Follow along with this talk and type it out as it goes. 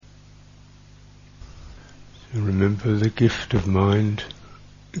And remember, the gift of mind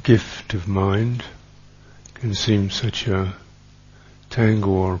can seem such a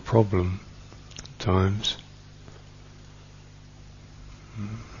tangle or a problem at times.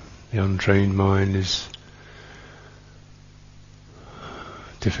 The untrained mind is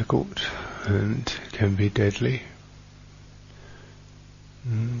difficult and can be deadly.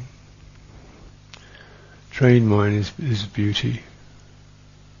 Trained mind is beauty.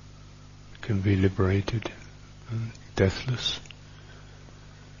 It can be liberated and deathless.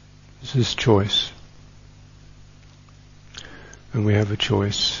 This is choice. And we have a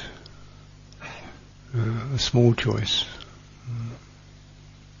choice, a small choice.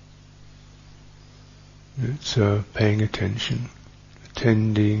 It's paying attention,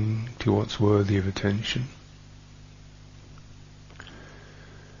 attending to what's worthy of attention.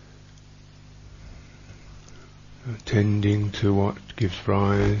 Attending to what gives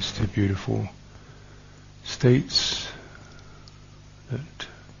rise to beautiful states that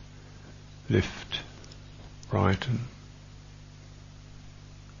lift, brighten.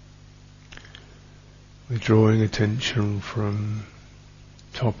 Withdrawing attention from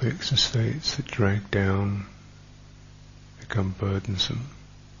topics and states that drag down, become burdensome,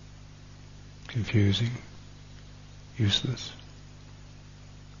 confusing, useless.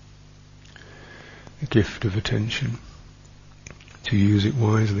 The gift of attention, to use it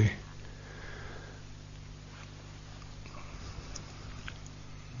wisely.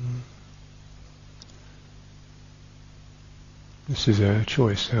 This is our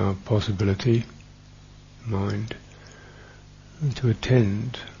choice, our possibility, mind, and to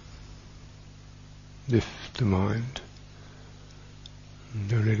attend, lift the mind, and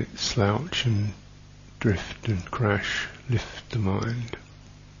don't let it slouch and drift and crash, lift the mind.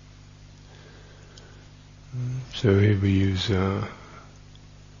 So here we use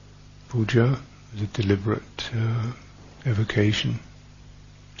puja as a deliberate evocation,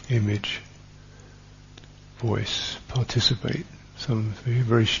 image, voice, participate, some very,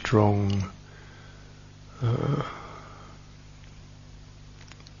 very strong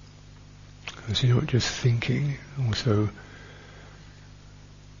because you're not just thinking, also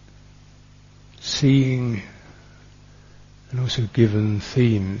seeing, and also given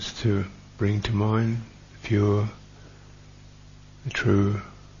themes to bring to mind, the pure, the true,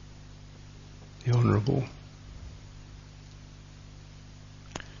 the honourable.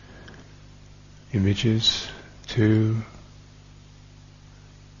 Images to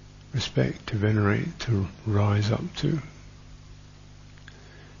respect, to venerate, to rise up to.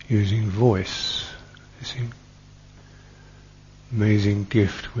 Using voice, this amazing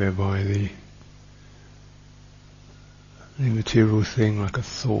gift whereby the immaterial thing like a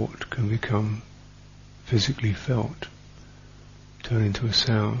thought can become physically felt, turn into a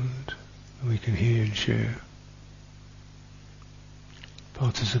sound that we can hear and share,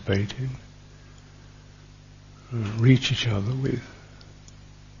 participate in, reach each other with,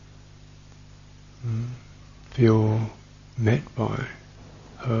 feel met by,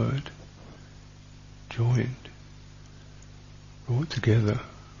 heard, joined, brought together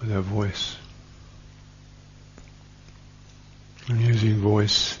with our voice. And using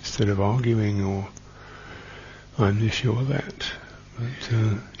voice instead of arguing or I'm this, you're that,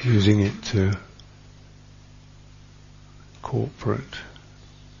 but using it to corporate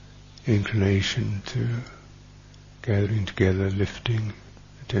inclination to gathering together, lifting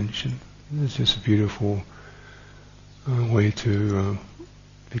attention. It's just a beautiful way to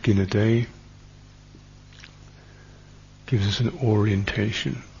begin a day. Gives us an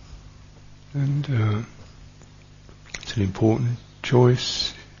orientation, and it's an important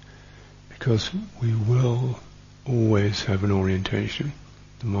choice because we will always have an orientation.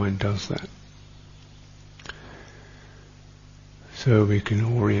 The mind does that. So we can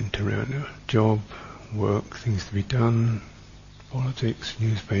orient around our job, work, things to be done, politics,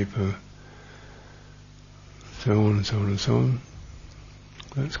 newspaper, so on and so on and so on.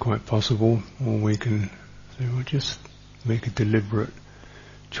 That's quite possible. Or we can say, well, just make a deliberate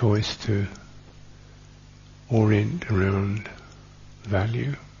choice to orient around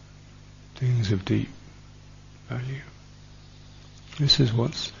value, things of deep value. This is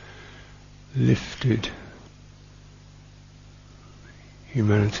what's lifted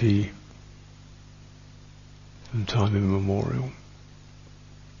humanity from time immemorial.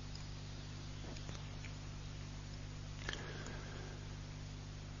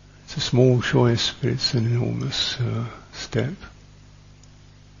 It's a small choice, but it's an enormous step.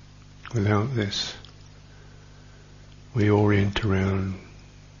 Without this, we orient around,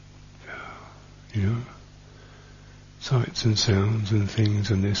 sights and sounds and things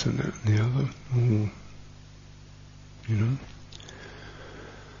and this and that and the other, all you know.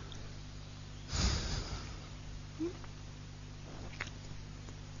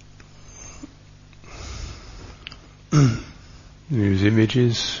 Use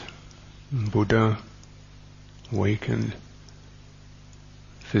images, Buddha, awakened,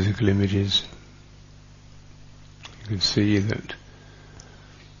 physical images. You can see that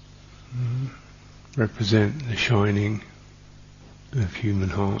represent the shining of human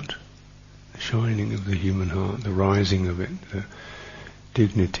heart, the shining of the human heart, the rising of it, the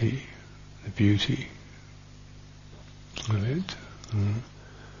dignity, the beauty of it.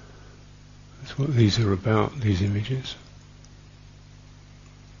 That's what these are about, these images.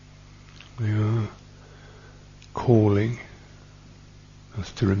 They are calling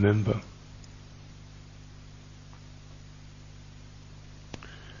us to remember.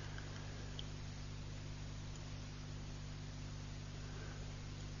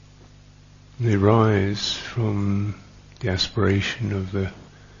 They rise from the aspiration of the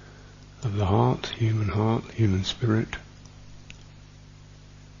heart, human spirit.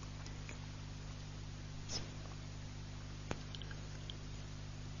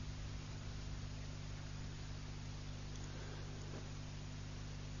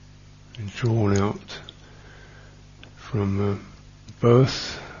 And drawn out from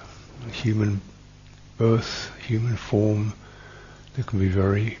human form that can be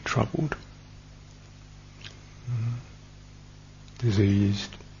very troubled.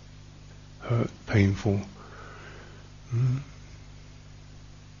 Diseased, hurt, painful,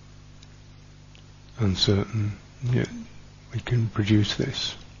 uncertain, yet we can produce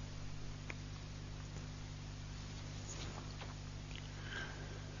this.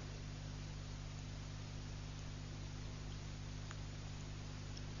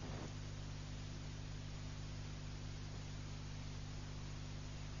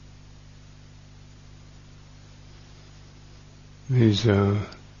 These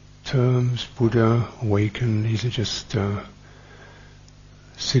terms, Buddha, awaken, these are just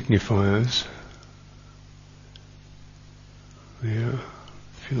signifiers. They are,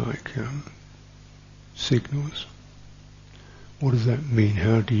 if you like, signals. What does that mean?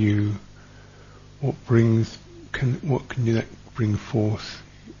 How do you? What can that bring forth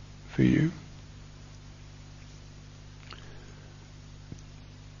for you?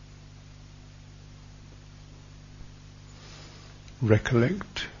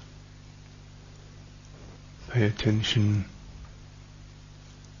 Recollect, pay attention,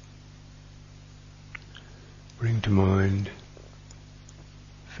 bring to mind,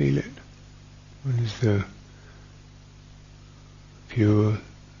 feel it. What is the pure,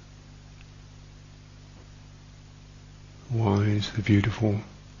 wise, the beautiful?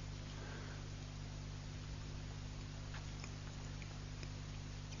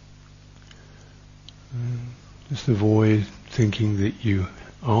 Just avoid thinking that you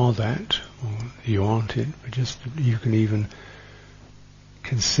are that, or you aren't it, but just you can even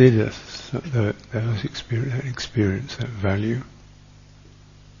consider that experience, that value.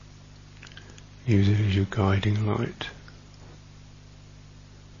 Use it as your guiding light.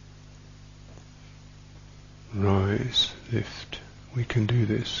 Rise, lift. We can do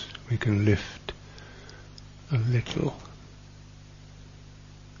this. We can lift a little.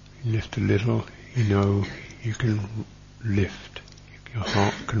 You lift a little, you know you can lift. Your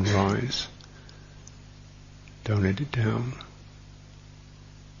heart can rise. Don't let it down.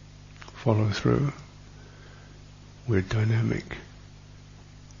 Follow through. We're dynamic.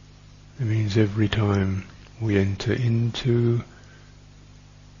 It means every time we enter into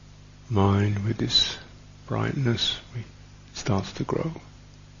mind with this brightness, it starts to grow.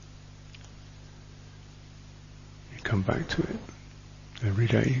 You come back to it. Every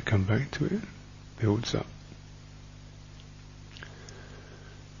day you come back to it. Builds up.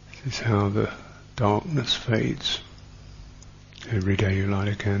 This is how the darkness fades. Every day you light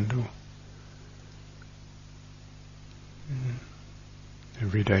a candle.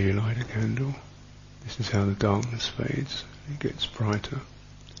 Every day you light a candle. This is how the darkness fades. It gets brighter.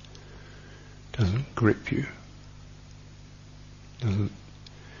 Doesn't grip you. Doesn't.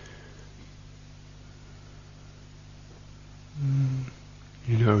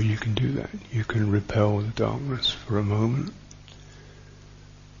 You know you can do that. You can repel the darkness for a moment.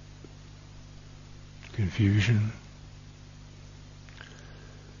 Confusion.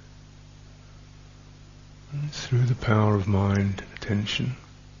 And through the power of mind, attention.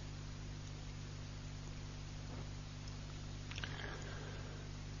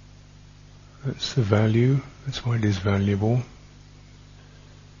 That's the value. That's why it is valuable.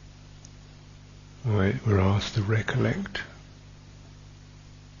 Why we're asked to recollect.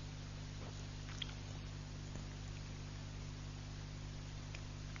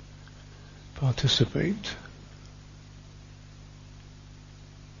 participate.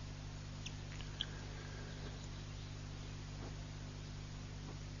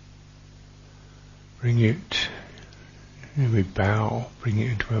 Bring it, we bow, bring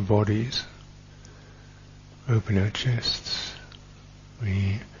it into our bodies, open our chests,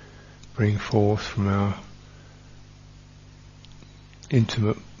 we bring forth from our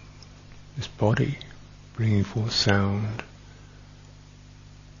intimate, this body, bringing forth sound,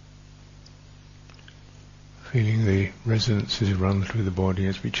 feeling the resonances run through the body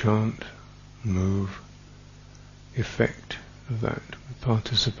as we chant, move, the effect of that, we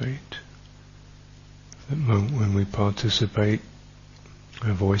participate. That moment when we participate,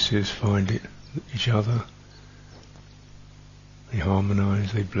 our voices find each other, they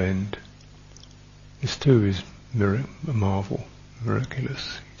harmonize, they blend. This too is a marvel,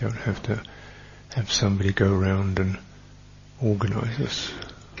 miraculous. You don't have to have somebody go around and organize us.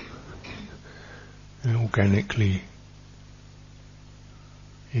 And organically,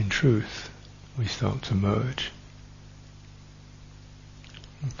 in truth, we start to merge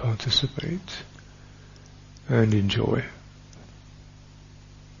and participate and enjoy.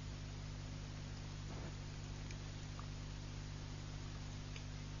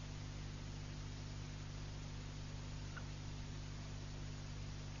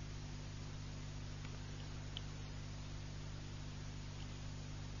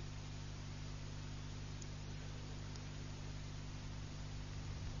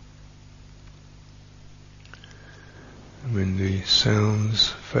 When the sounds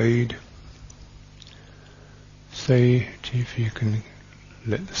fade, stay, if you can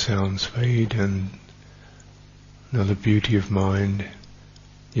let the sounds fade, and another beauty of mind,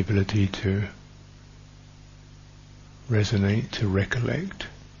 the ability to resonate, to recollect,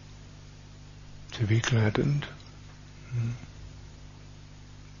 to be gladdened,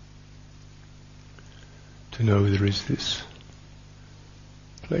 to know there is this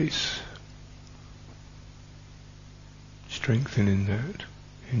place. Strengthen in that,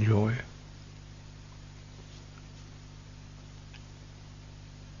 enjoy.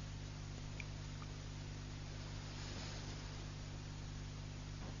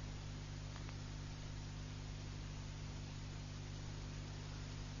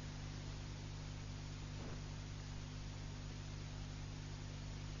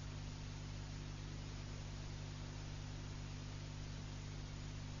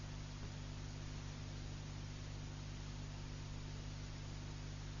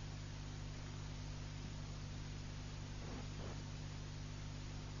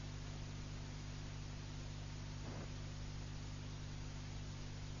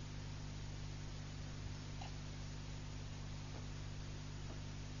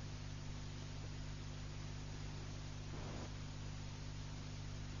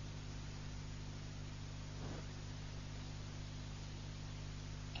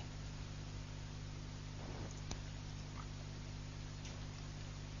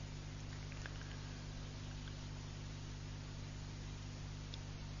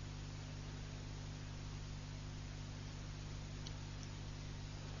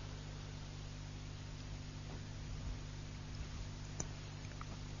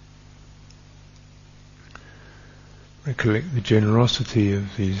 Recollect the generosity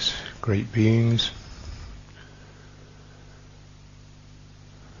of these great beings.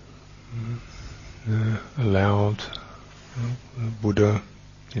 Allowed, Buddha,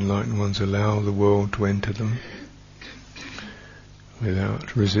 enlightened ones allow the world to enter them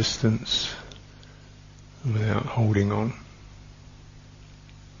without resistance, without holding on.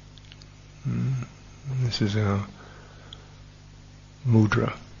 This is our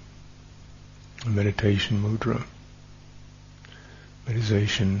mudra, a meditation mudra.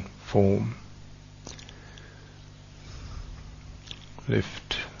 Meditation form.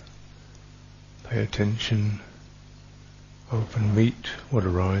 Lift, pay attention, open, meet what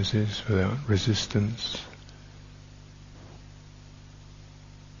arises without resistance,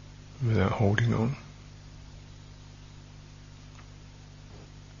 without holding on.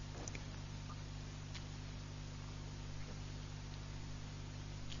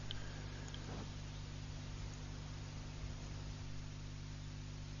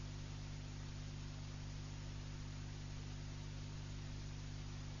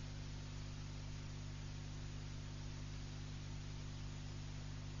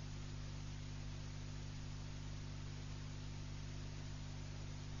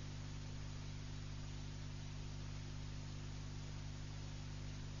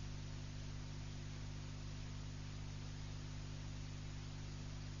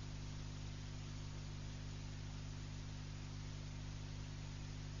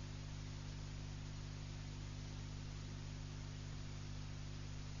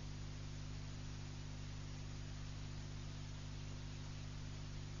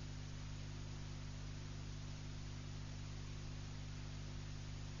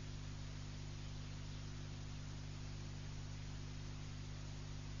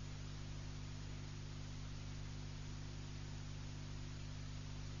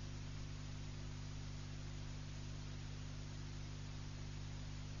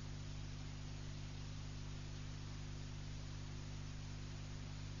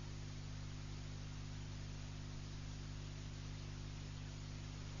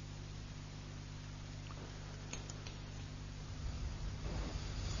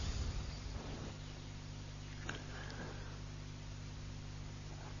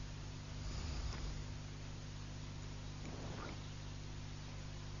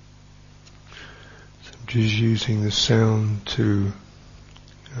 just using the sound to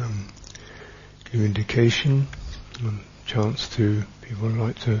give indication, chance to people who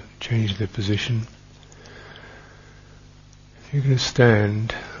like to change their position. If you're going to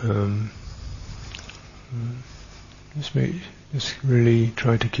stand, just really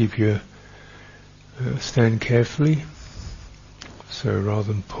try to keep your stand carefully. So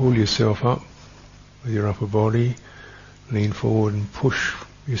rather than pull yourself up with your upper body, lean forward and push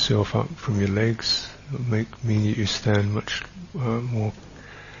yourself up from your legs. It'll mean that you stand much more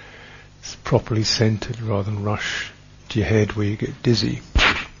properly centered rather than rush to your head where you get dizzy.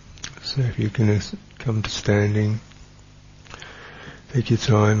 So if you're going to come to standing, take your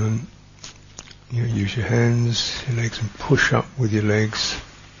time and use your hands, your legs, and push up with your legs.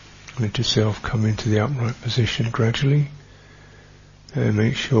 Let yourself come into the upright position gradually. And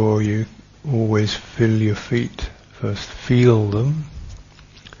make sure you always feel your feet. First feel them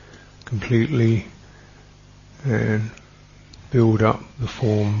completely and build up the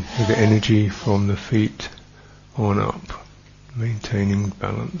form with the energy from the feet on up, maintaining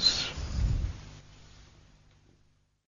balance.